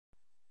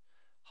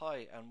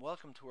Hi and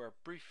welcome to our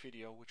brief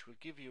video which will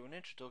give you an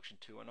introduction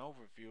to an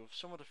overview of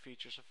some of the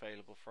features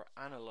available for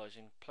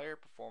analysing player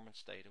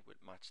performance data with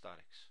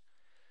MatchStatix.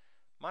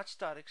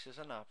 MatchStatix is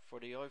an app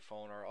for the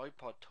iPhone or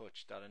iPod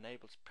Touch that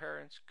enables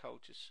parents,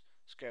 coaches,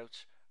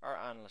 scouts or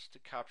analysts to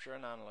capture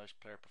and analyse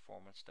player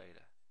performance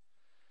data.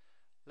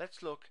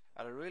 Let's look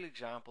at a real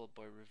example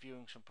by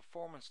reviewing some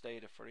performance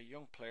data for a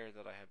young player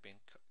that I have been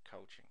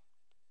coaching.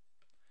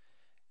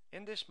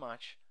 In this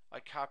match I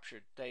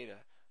captured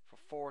data for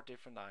 4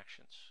 different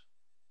actions.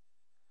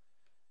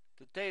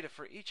 The data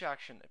for each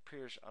action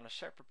appears on a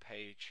separate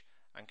page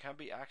and can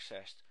be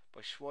accessed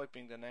by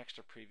swiping the next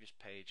or previous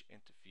page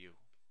into view.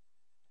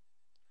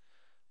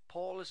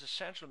 Paul is a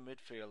central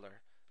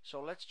midfielder, so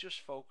let's just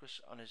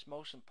focus on his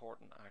most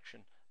important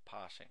action,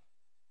 passing.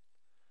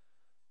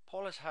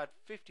 Paul has had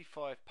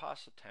 55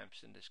 pass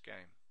attempts in this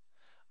game.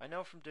 I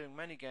know from doing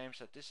many games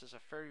that this is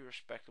a very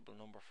respectable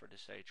number for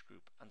this age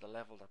group and the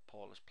level that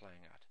Paul is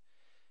playing at.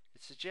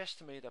 It suggests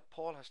to me that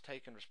Paul has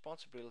taken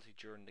responsibility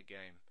during the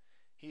game.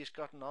 He has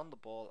gotten on the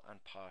ball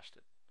and passed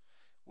it.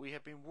 We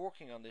have been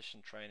working on this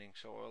in training,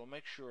 so I will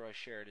make sure I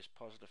share this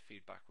positive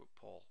feedback with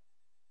Paul.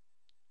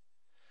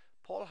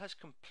 Paul has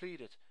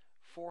completed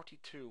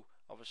 42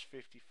 of his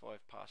 55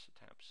 pass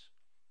attempts.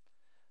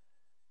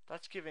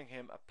 That's giving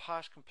him a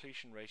pass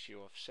completion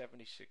ratio of 76%.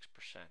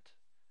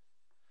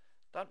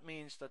 That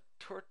means that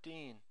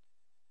 13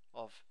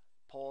 of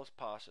Paul's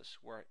passes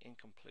were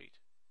incomplete.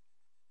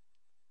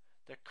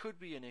 There could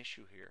be an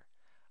issue here.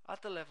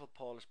 At the level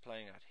Paul is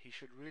playing at, he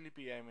should really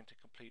be aiming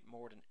to complete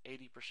more than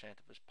 80%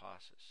 of his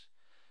passes.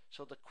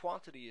 So the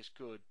quantity is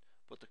good,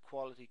 but the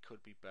quality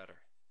could be better.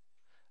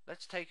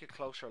 Let's take a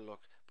closer look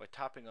by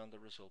tapping on the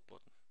result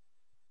button.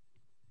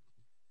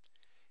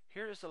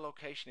 Here is the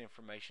location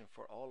information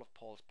for all of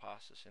Paul's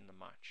passes in the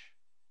match.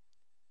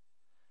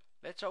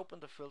 Let's open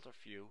the filter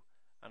view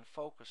and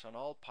focus on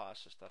all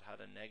passes that had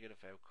a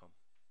negative outcome.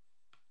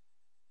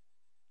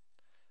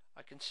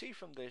 I can see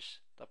from this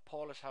that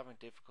Paul is having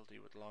difficulty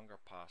with longer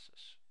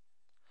passes.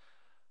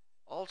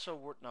 Also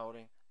worth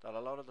noting that a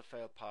lot of the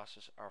failed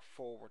passes are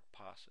forward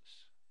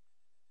passes.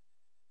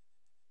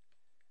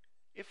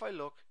 If I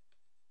look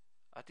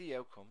at the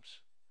outcomes,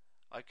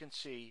 I can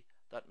see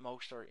that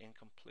most are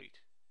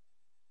incomplete.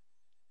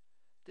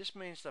 This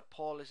means that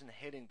Paul isn't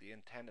hitting the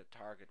intended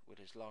target with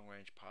his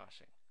long-range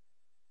passing.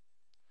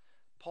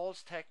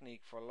 Paul's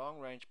technique for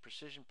long-range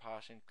precision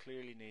passing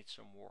clearly needs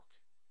some work.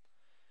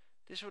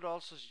 This would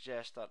also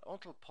suggest that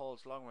until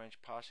Paul's long-range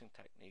passing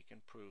technique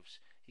improves,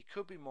 he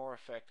could be more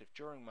effective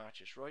during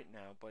matches right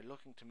now by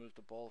looking to move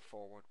the ball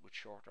forward with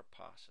shorter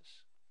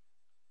passes.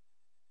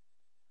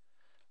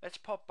 Let's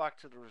pop back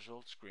to the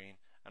results screen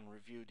and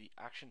review the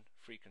action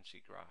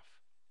frequency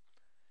graph.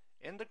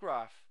 In the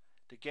graph,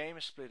 the game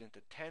is split into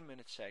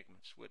 10-minute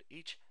segments with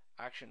each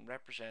action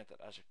represented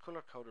as a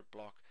color-coded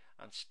block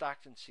and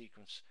stacked in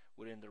sequence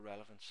within the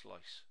relevant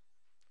slice.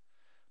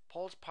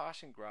 Paul's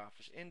passing graph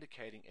is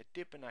indicating a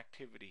dip in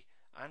activity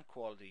and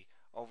quality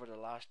over the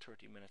last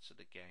 30 minutes of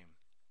the game.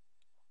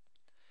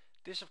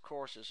 This of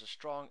course is a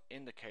strong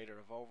indicator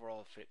of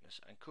overall fitness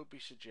and could be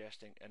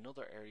suggesting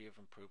another area of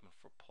improvement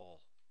for Paul.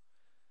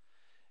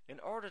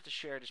 In order to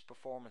share this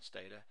performance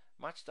data,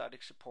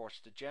 MatchStatix supports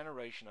the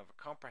generation of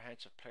a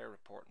comprehensive player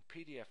report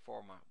in PDF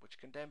format which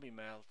can then be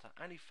mailed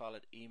to any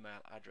valid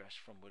email address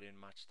from within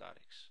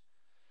MatchStatix.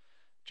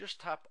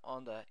 Just tap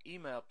on the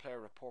email player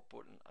report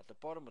button at the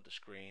bottom of the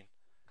screen,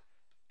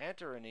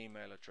 enter an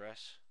email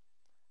address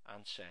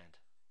and send.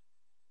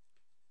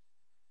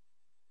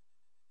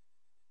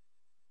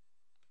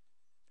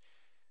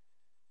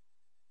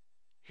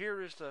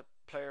 Here is the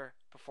player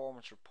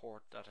performance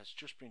report that has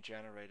just been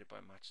generated by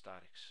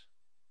MatchStatix.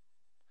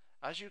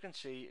 As you can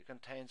see, it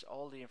contains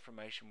all the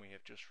information we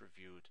have just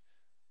reviewed: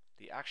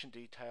 the action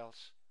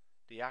details,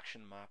 the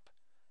action map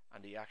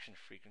and the action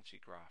frequency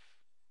graph.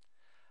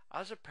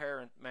 As a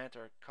parent,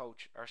 mentor,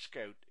 coach or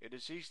scout, it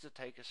is easy to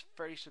take a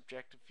very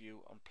subjective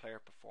view on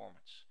player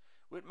performance.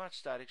 With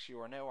MatchStatix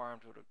you are now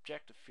armed with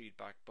objective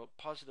feedback, both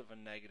positive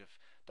and negative,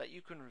 that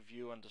you can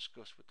review and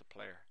discuss with the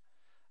player.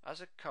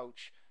 As a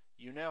coach,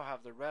 you now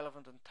have the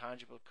relevant and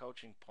tangible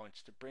coaching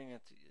points to bring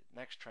into the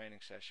next training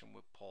session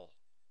with Paul.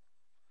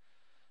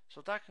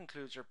 So that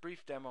concludes our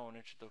brief demo and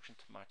introduction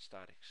to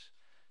MatchStatix.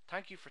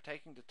 Thank you for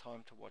taking the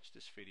time to watch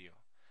this video.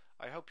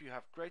 I hope you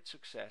have great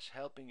success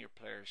helping your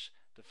players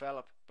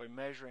develop by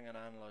measuring and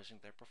analysing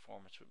their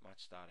performance with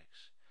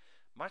MatchStatix.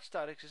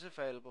 MatchStatix is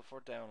available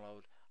for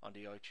download on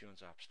the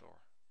iTunes App Store.